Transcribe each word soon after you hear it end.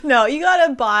No, you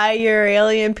gotta buy your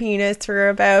alien penis for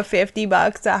about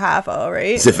 $50 a half, all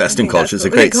right? Zifesting culture's a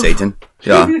great Satan.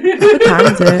 Yeah. What time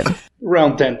is it?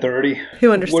 Around 10:30.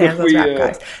 Who understands those rap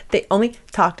guys? They only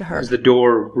talk to her. As the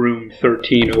door of room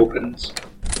 13 opens,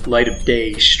 light of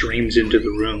day streams into the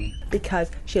room. Because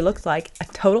she looks like a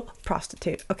total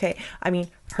prostitute, okay? I mean,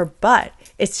 her butt,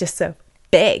 it's just so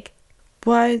big.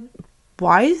 Why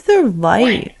is there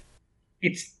light? What?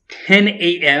 It's 10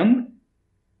 a.m.?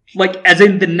 Like, as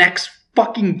in the next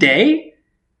fucking day?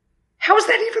 How is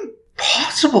that even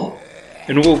possible?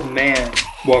 An old man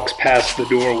walks past the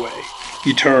doorway.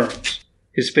 He turns,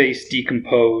 his face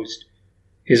decomposed,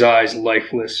 his eyes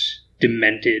lifeless,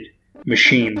 demented,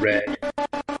 machine red.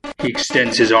 He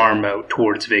extends his arm out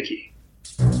towards Vicky.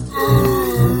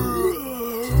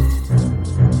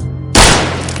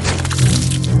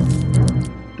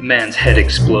 The man's head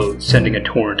explodes, sending a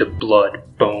torrent of blood,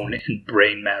 bone, and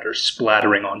brain matter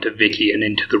splattering onto Vicky and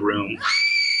into the room.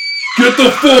 Get the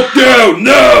fuck down,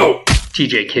 now!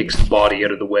 TJ kicks the body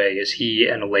out of the way as he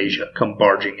and Alasia come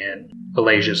barging in,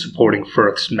 Alasia supporting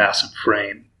Firth's massive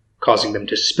frame, causing them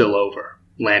to spill over,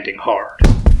 landing hard.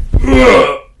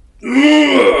 Fuck!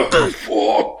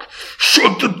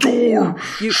 Shut the door!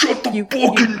 Shut the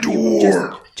fucking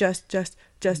door! Just.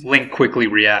 Link quickly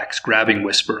reacts, grabbing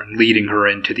Whisper and leading her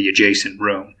into the adjacent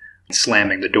room, and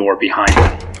slamming the door behind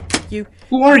him.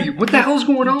 Who are you? What the hell's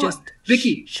going on? Just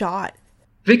Vicky! Shot.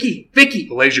 Vicky!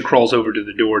 Alasia crawls over to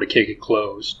the door to kick it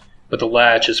closed, but the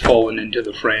latch has fallen into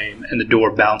the frame and the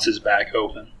door bounces back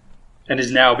open, and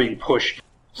is now being pushed.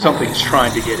 Something's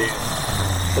trying to get in.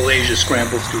 Alasia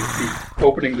scrambles to her feet,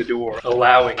 opening the door,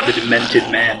 allowing the demented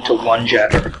man to lunge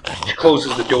at her. She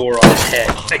closes the door on his head,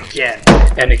 again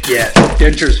and again.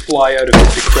 Dentures fly out of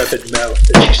his decrepit mouth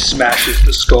as she smashes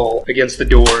the skull against the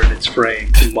door and its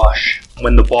frame to mush,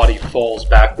 when the body falls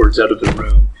backwards out of the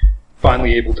room,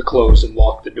 finally able to close and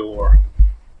lock the door.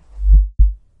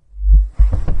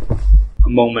 A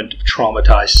moment of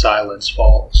traumatized silence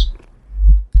falls.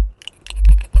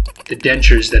 The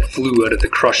dentures that flew out of the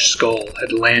crushed skull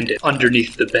had landed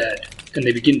underneath the bed, and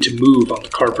they begin to move on the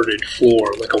carpeted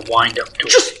floor like a wind-up toy.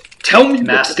 Just tell me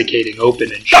masticating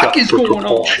open and shut is for going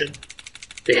propulsion. on.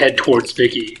 They head towards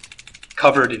Vicky,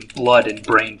 covered in blood and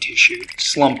brain tissue,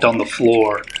 slumped on the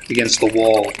floor against the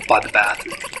wall by the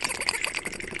bathroom,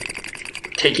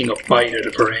 taking a bite out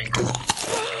of her ankle.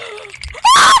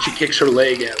 She kicks her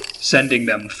leg out, sending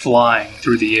them flying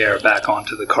through the air back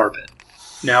onto the carpet.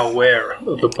 Now aware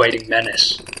of the biting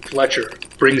menace, Fletcher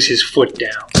brings his foot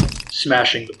down,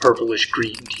 smashing the purplish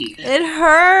green teeth. It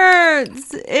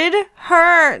hurts. It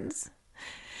hurts.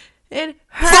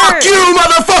 Fuck you,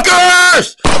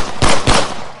 motherfuckers!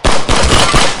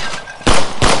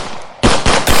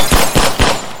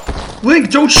 Link,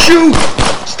 don't shoot!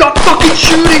 Stop fucking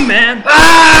shooting, man!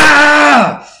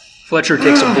 Ah! Fletcher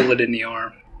takes a bullet in the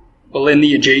arm. While in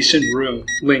the adjacent room,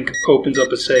 Link opens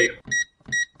up a safe,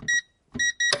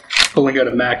 pulling out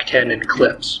a MAC-10 and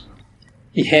clips.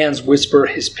 He hands Whisper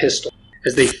his pistol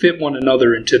as they fit one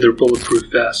another into their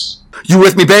bulletproof vests. You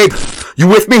with me, babe? You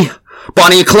with me?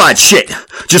 Bonnie and Clyde, shit.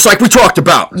 Just like we talked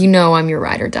about. You know I'm your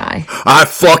ride or die. I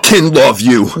fucking love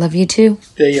you. Love you too.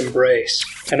 They embrace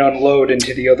and unload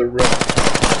into the other room.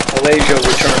 Alasia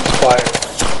returns fire,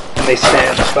 and they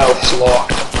stand mouths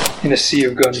locked in a sea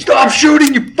of guns. Stop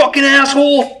shooting, you fucking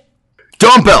asshole!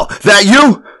 Dumbbell, that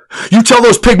you? You tell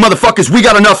those pig motherfuckers we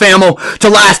got enough ammo to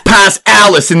last past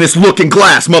Alice in this looking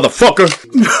glass, motherfucker.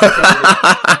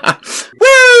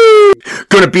 Woo!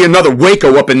 Gonna be another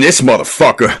Waco up in this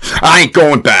motherfucker. I ain't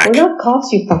going back. We're not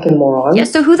cops, you fucking moron. Yeah,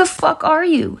 so who the fuck are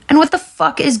you? And what the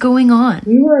fuck is going on?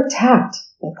 We were attacked,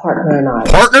 my partner and I.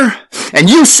 Partner? And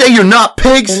you say you're not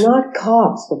pigs? We're not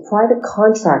cops. We're private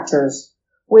contractors.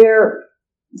 We're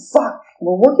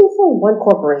working for one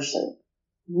corporation.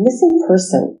 Missing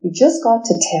person. We just got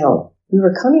to town. We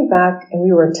were coming back and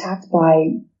we were attacked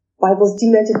by those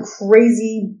demented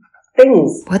crazy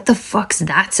things. What the fuck's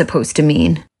that supposed to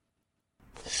mean?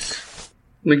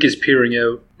 Link is peering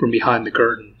out from behind the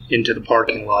curtain into the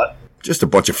parking lot. Just a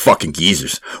bunch of fucking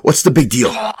geezers. What's the big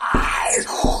deal?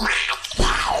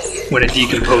 When a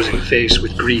decomposing face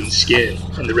with green skin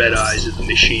and the red eyes of the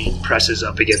machine presses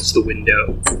up against the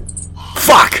window.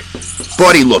 Fuck!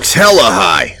 Buddy looks hella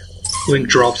high. Link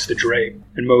drops the drape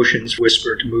and motions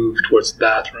Whisper to move towards the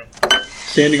bathroom.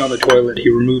 Standing on the toilet, he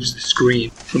removes the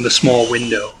screen from the small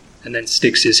window and then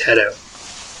sticks his head out,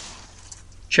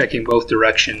 checking both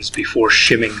directions before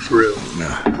shimming through.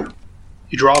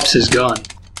 He drops his gun.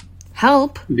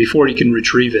 Help! And before he can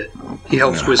retrieve it, he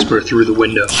helps Whisper through the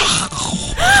window.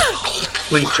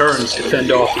 Link turns to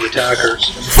fend off the attackers.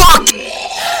 Fuck!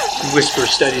 Whisper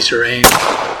steadies her aim.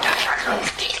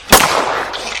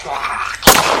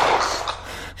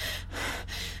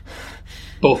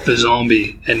 Both the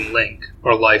zombie and Link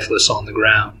are lifeless on the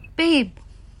ground. Babe.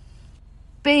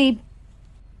 Babe.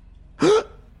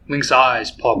 Link's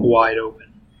eyes pop wide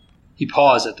open. He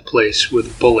paws at the place where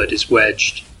the bullet is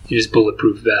wedged in his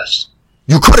bulletproof vest.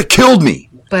 You could have killed me!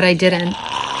 But I didn't.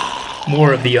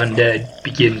 More of the undead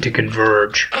begin to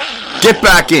converge. Get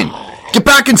back in! Get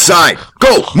back inside!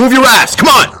 Go! Move your ass! Come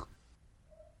on!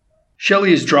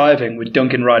 Shelley is driving with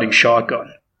Duncan riding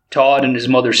shotgun. Todd and his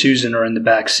mother Susan are in the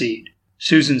back seat.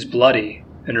 Susan's bloody,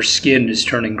 and her skin is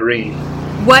turning green.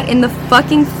 What in the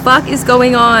fucking fuck is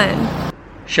going on?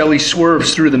 Shelley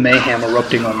swerves through the mayhem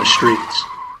erupting on the streets.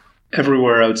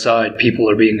 Everywhere outside, people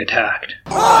are being attacked.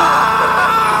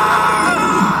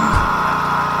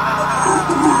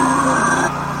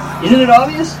 Isn't it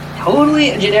obvious?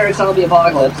 Totally a generic zombie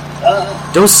apocalypse.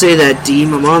 Don't say that, Dee.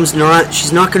 My mom's not.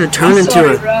 She's not gonna turn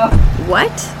into bro.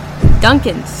 What?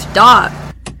 Duncan, stop.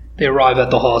 They arrive at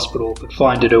the hospital, but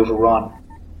find it overrun.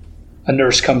 A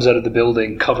nurse comes out of the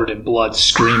building covered in blood,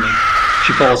 screaming.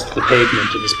 She falls to the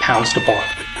pavement and is pounced upon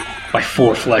by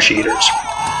 4 flesh eaters.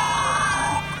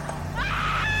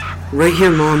 Right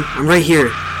here, Mom. I'm right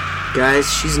here. Guys,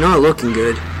 she's not looking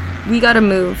good. We gotta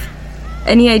move.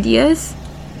 Any ideas?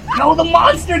 No, the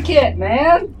monster kit,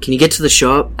 man! Can you get to the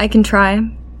shop? I can try.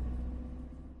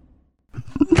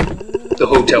 The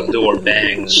hotel door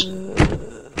bangs.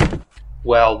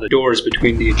 Well, the doors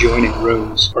between the adjoining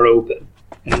rooms are open,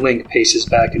 and Link paces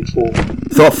back and forth.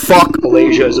 The fuck?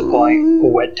 Malaysia is applying a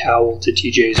wet towel to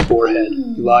TJ's forehead.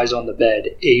 He lies on the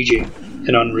bed, aging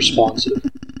and unresponsive.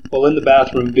 While in the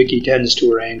bathroom, Vicky tends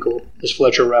to her ankle as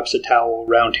Fletcher wraps a towel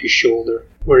around his shoulder,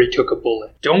 where he took a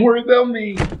bullet. Don't worry about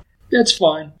me. That's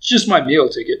fine. It's just my meal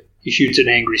ticket. He shoots an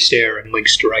angry stare in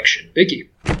Link's direction. Vicky.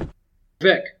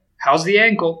 Vic, how's the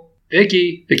ankle?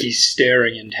 Vicky. Vicky's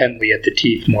staring intently at the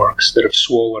teeth marks that have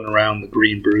swollen around the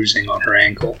green bruising on her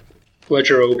ankle.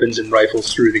 Fletcher opens and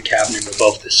rifles through the cabinet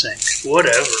above the sink.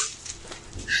 Whatever.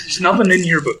 There's nothing in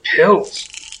here but pills.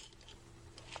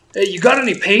 Hey, you got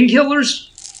any painkillers?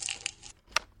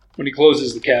 When he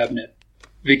closes the cabinet,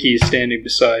 Vicky is standing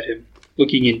beside him,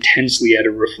 looking intensely at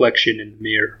her reflection in the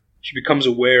mirror. She becomes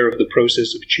aware of the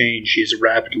process of change she is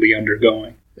rapidly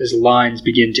undergoing, as lines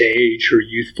begin to age her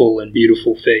youthful and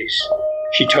beautiful face.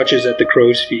 She touches at the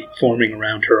crow's feet forming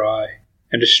around her eye,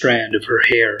 and a strand of her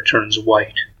hair turns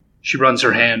white. She runs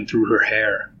her hand through her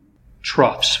hair.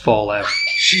 Troughs fall out.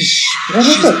 She's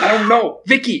I don't know.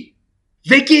 Vicky!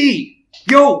 Vicky!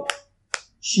 Yo!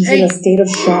 She's in a state of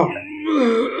shock.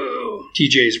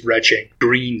 TJ's retching.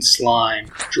 Green slime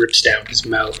drips down his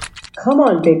mouth. Come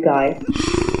on, big guy.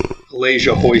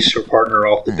 Malaysia hoists her partner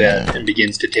off the bed and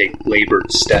begins to take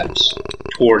labored steps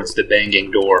towards the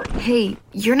banging door. Hey,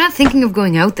 you're not thinking of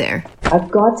going out there.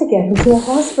 I've got to get him to a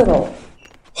hospital.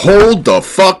 Hold the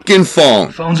fucking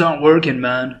phone. Phones aren't working,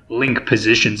 man. Link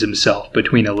positions himself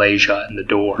between Alasia and the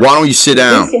door. Why don't you sit In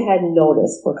down? case you hadn't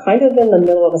noticed, we're kind of in the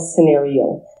middle of a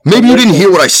scenario. Maybe you didn't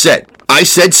hear what I said. I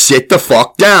said sit the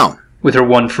fuck down. With her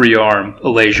one free arm,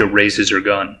 Alasia raises her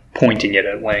gun, pointing it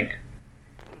at Link.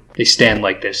 They stand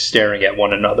like this, staring at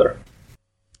one another.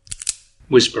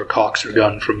 Whisper cocks her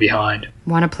gun from behind.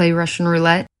 Wanna play Russian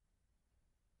roulette?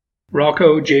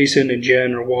 Rocco, Jason, and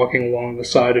Jen are walking along the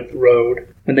side of the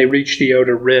road. When they reach the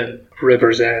outer rim of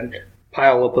River's End, a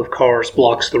pile-up of cars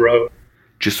blocks the road.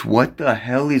 Just what the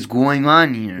hell is going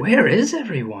on here? Where is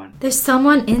everyone? There's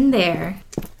someone in there.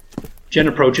 Jen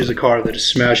approaches a car that is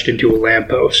smashed into a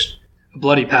lamppost. A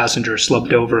bloody passenger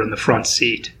slumped over in the front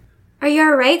seat. Are you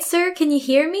alright, sir? Can you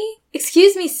hear me?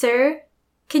 Excuse me, sir.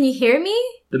 Can you hear me?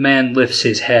 The man lifts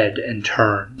his head and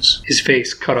turns, his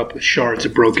face cut up with shards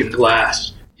of broken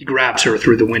glass. He grabs her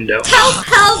through the window. Help!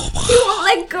 Help! You won't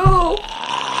let go!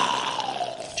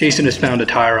 Jason has found a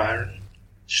tire iron,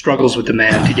 struggles with the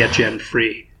man to get Jen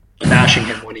free, bashing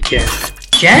him when he can.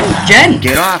 Jen? Jen!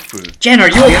 Get off her. Jen, are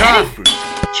you Get okay? off her.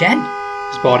 Jen?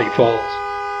 His body falls.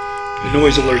 The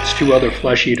noise alerts 2 other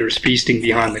flesh eaters feasting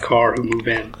behind the car who move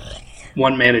in.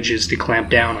 One manages to clamp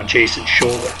down on Jason's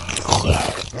shoulder.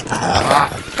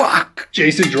 Fuck!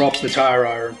 Jason drops the tire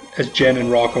iron as Jen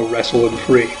and Rocco wrestle him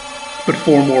free, but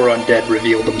 4 more undead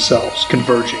reveal themselves,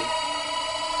 converging.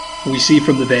 We see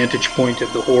from the vantage point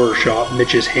of the horror shop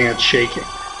Mitch's hands shaking.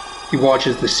 He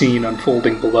watches the scene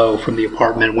unfolding below from the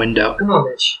apartment window. Come on,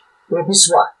 Mitch. Don't be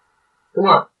swat. Come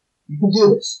on. You can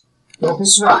do this. Don't be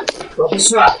swat. Don't be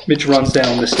swat. Mitch runs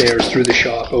down the stairs through the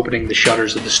shop, opening the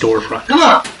shutters of the storefront. Come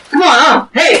on. Come on,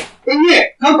 Hey! In here.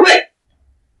 Come quick.